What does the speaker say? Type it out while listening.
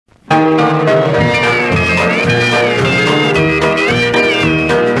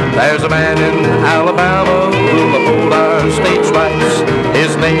There's a man in Alabama who'll uphold our state's rights.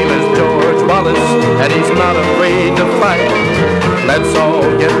 His name is George Wallace, and he's not afraid to fight. Let's all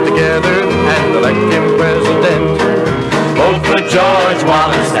get together and elect him president. Vote for George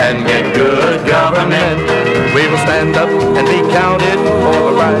Wallace and get good government. We will stand up and be counted for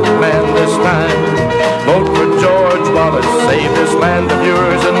the right man this time. Vote for George Wallace, save this land of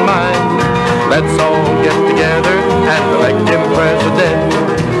yours and mine. Let's all get together and elect him president.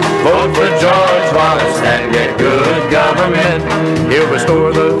 Vote for George Wallace and get good government. He'll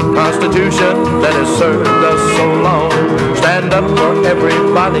restore the Constitution that has served us so long. Stand up for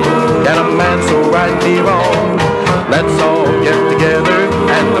everybody, can a man so right be wrong? Let's all get together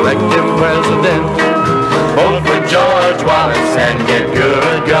and elect him president. Vote for George Wallace and get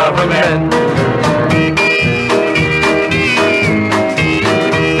good government.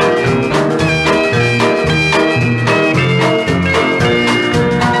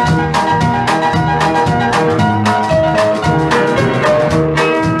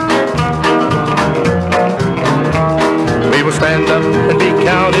 Stand up and be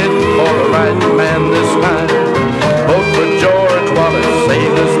counted for the right man this time. Vote for George Wallace,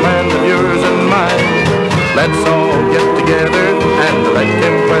 save this land of yours and mine. Let's all get together and elect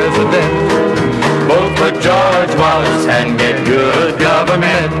him president. Vote for George Wallace and get good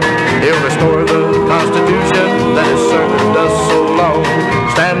government. He'll restore the Constitution that has served us so long.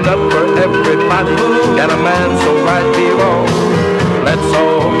 Stand up for everybody, can a man so right be wrong? Let's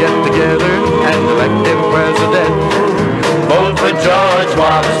all get together and elect him president.